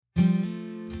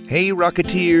Hey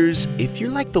Rocketeers, if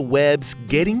you're like the Webbs,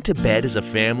 getting to bed as a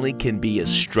family can be a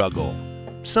struggle.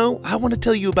 So I want to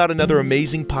tell you about another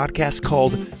amazing podcast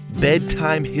called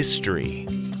Bedtime History.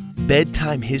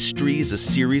 Bedtime History is a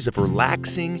series of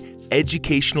relaxing,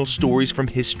 educational stories from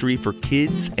history for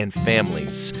kids and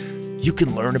families. You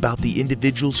can learn about the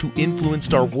individuals who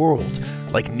influenced our world,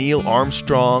 like Neil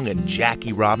Armstrong and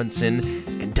Jackie Robinson,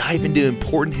 and dive into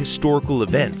important historical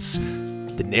events.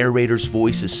 The narrator's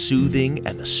voice is soothing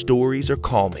and the stories are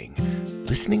calming.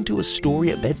 Listening to a story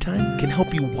at bedtime can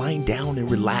help you wind down and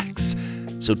relax.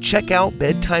 So check out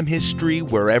Bedtime History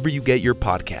wherever you get your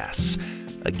podcasts.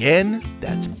 Again,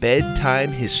 that's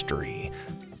Bedtime History.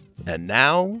 And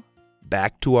now,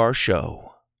 back to our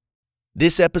show.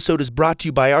 This episode is brought to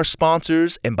you by our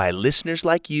sponsors and by listeners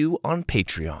like you on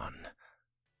Patreon.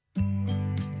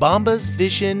 Bombas'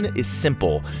 vision is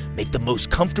simple. Make the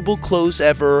most comfortable clothes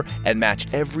ever and match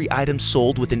every item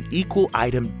sold with an equal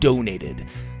item donated.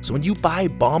 So when you buy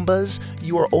Bombas,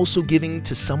 you are also giving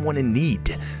to someone in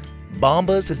need.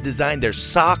 Bombas has designed their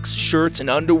socks, shirts,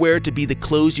 and underwear to be the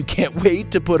clothes you can't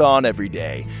wait to put on every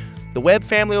day. The Webb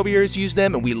family over here has used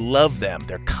them and we love them.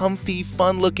 They're comfy,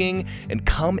 fun looking, and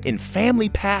come in family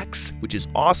packs, which is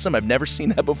awesome. I've never seen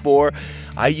that before.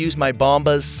 I use my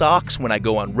Bombas socks when I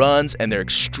go on runs and they're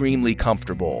extremely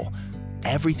comfortable.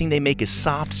 Everything they make is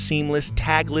soft, seamless,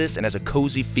 tagless, and has a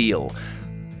cozy feel.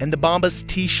 And the Bombas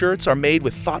t-shirts are made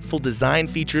with thoughtful design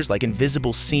features like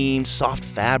invisible seams, soft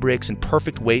fabrics, and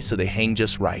perfect waist so they hang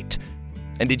just right.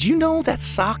 And did you know that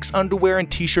socks, underwear,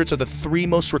 and t-shirts are the 3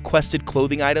 most requested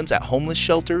clothing items at homeless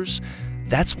shelters?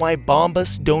 That's why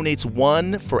Bombas donates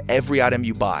 1 for every item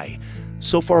you buy.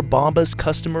 So far, Bombas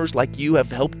customers like you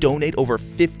have helped donate over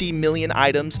 50 million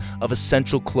items of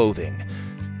essential clothing.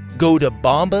 Go to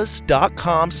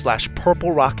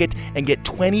bombas.com/Purple Rocket and get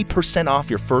 20% off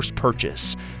your first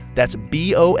purchase. That's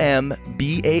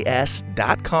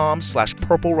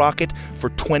bombas.com/Purple Rocket for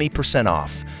 20%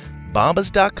 off.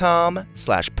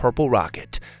 Bombas.com/Purple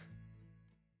Rocket.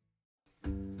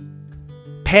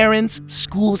 Parents,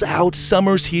 school's out,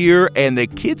 summer's here, and the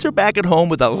kids are back at home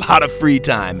with a lot of free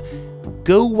time.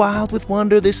 Go wild with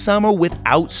wonder this summer with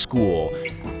OutSchool.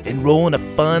 Enroll in a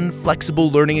fun,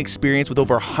 flexible learning experience with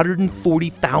over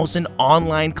 140,000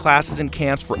 online classes and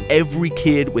camps for every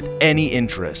kid with any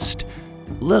interest.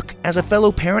 Look, as a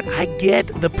fellow parent, I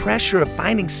get the pressure of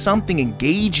finding something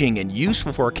engaging and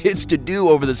useful for our kids to do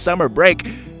over the summer break.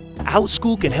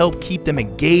 OutSchool can help keep them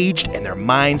engaged and their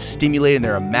minds stimulated and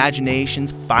their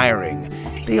imaginations firing.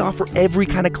 They offer every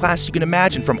kind of class you can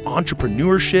imagine, from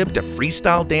entrepreneurship to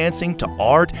freestyle dancing to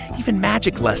art, even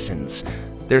magic lessons.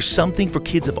 There's something for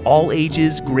kids of all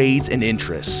ages, grades, and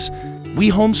interests. We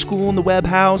homeschool in the Webb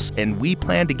house, and we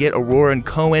plan to get Aurora and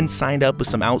Cohen signed up with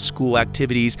some OutSchool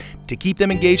activities to keep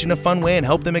them engaged in a fun way and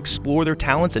help them explore their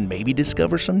talents and maybe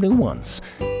discover some new ones.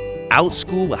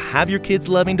 OutSchool will have your kids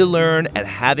loving to learn and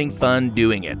having fun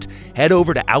doing it. Head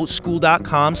over to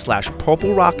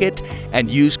outschool.com/Purple Rocket and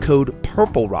use code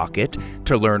Purple Rocket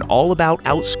to learn all about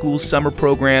OutSchool's summer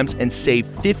programs and save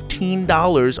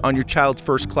 $15 on your child's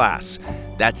first class.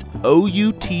 That's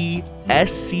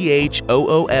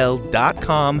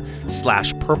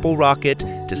outschool.com/Purple Rocket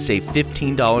to save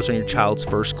 $15 on your child's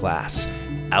first class.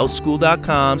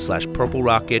 outschool.com/Purple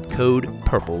Rocket, code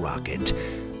Purple Rocket.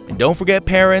 And don't forget,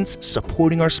 parents,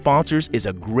 supporting our sponsors is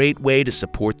a great way to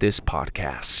support this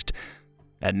podcast.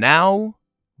 And now,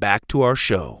 back to our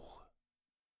show.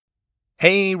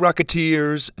 Hey,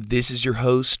 Rocketeers, this is your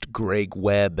host, Greg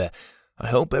Webb. I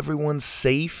hope everyone's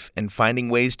safe and finding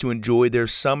ways to enjoy their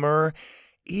summer.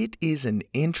 It is an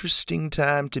interesting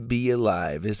time to be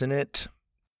alive, isn't it?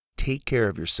 Take care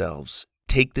of yourselves.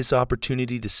 Take this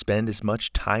opportunity to spend as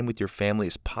much time with your family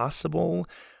as possible.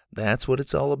 That's what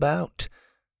it's all about.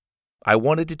 I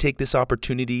wanted to take this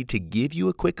opportunity to give you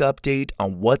a quick update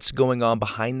on what's going on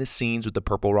behind the scenes with the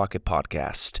Purple Rocket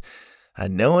podcast. I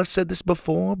know I've said this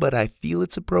before, but I feel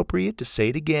it's appropriate to say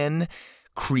it again.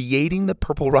 Creating the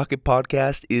Purple Rocket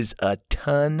podcast is a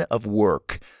ton of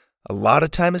work. A lot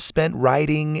of time is spent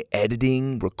writing,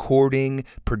 editing, recording,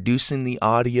 producing the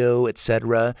audio,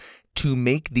 etc., to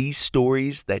make these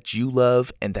stories that you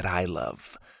love and that I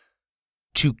love.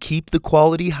 To keep the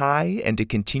quality high and to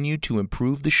continue to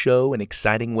improve the show in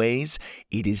exciting ways,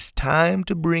 it is time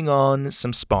to bring on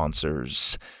some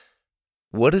sponsors.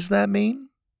 What does that mean?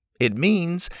 It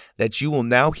means that you will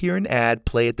now hear an ad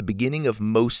play at the beginning of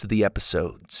most of the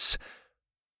episodes.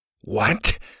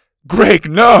 What?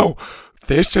 Greg, no!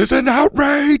 This is an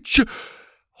outrage!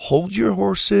 Hold your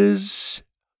horses.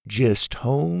 Just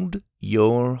hold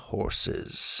your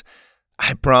horses.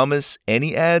 I promise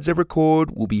any ads I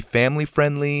record will be family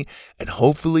friendly and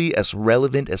hopefully as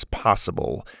relevant as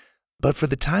possible. But for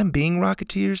the time being,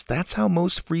 Rocketeers, that's how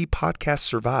most free podcasts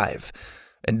survive.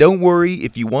 And don't worry,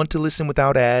 if you want to listen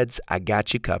without ads, I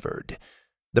got you covered.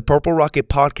 The Purple Rocket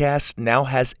Podcast now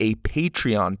has a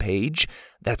Patreon page.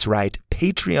 That's right,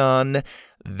 Patreon.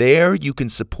 There you can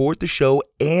support the show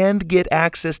and get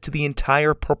access to the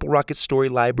entire Purple Rocket story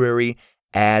library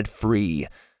ad-free,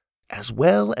 as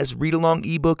well as read-along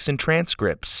ebooks and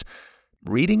transcripts.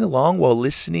 Reading along while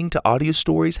listening to audio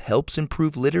stories helps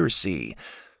improve literacy,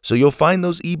 so you'll find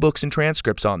those ebooks and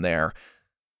transcripts on there.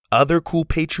 Other cool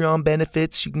Patreon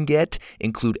benefits you can get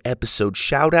include episode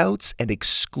shoutouts and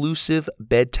exclusive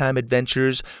bedtime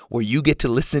adventures where you get to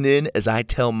listen in as I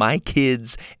tell my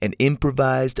kids an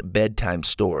improvised bedtime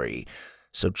story.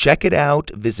 So check it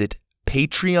out. Visit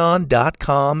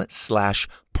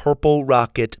patreon.com/Purple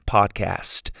Rocket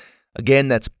Podcast. Again,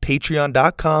 that's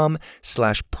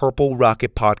patreon.com/Purple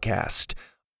Rocket Podcast.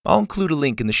 I'll include a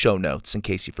link in the show notes in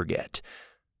case you forget.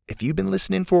 If you've been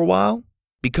listening for a while,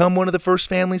 become one of the first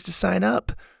families to sign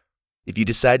up. If you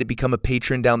decide to become a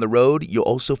patron down the road, you'll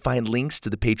also find links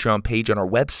to the Patreon page on our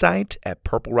website at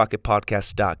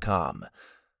purplerocketpodcast.com.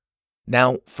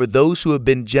 Now, for those who have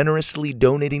been generously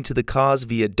donating to the cause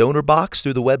via donor box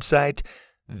through the website,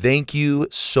 thank you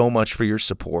so much for your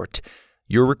support.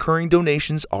 Your recurring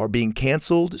donations are being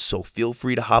canceled, so feel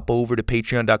free to hop over to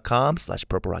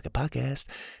patreon.com/purplerocketpodcast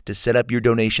to set up your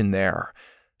donation there.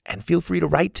 And feel free to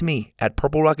write to me at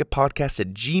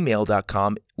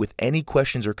purplerocketpodcast@gmail.com with any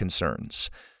questions or concerns.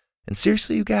 And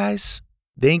seriously, you guys,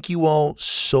 thank you all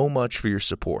so much for your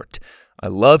support. I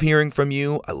love hearing from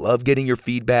you. I love getting your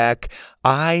feedback.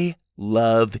 I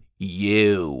love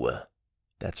you.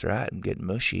 That's right. I'm getting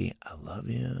mushy. I love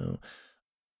you.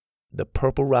 The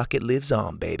Purple Rocket lives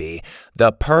on, baby.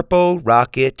 The Purple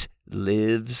Rocket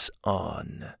lives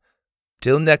on.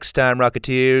 Till next time,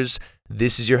 Rocketeers,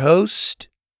 this is your host,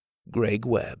 Greg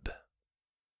Webb.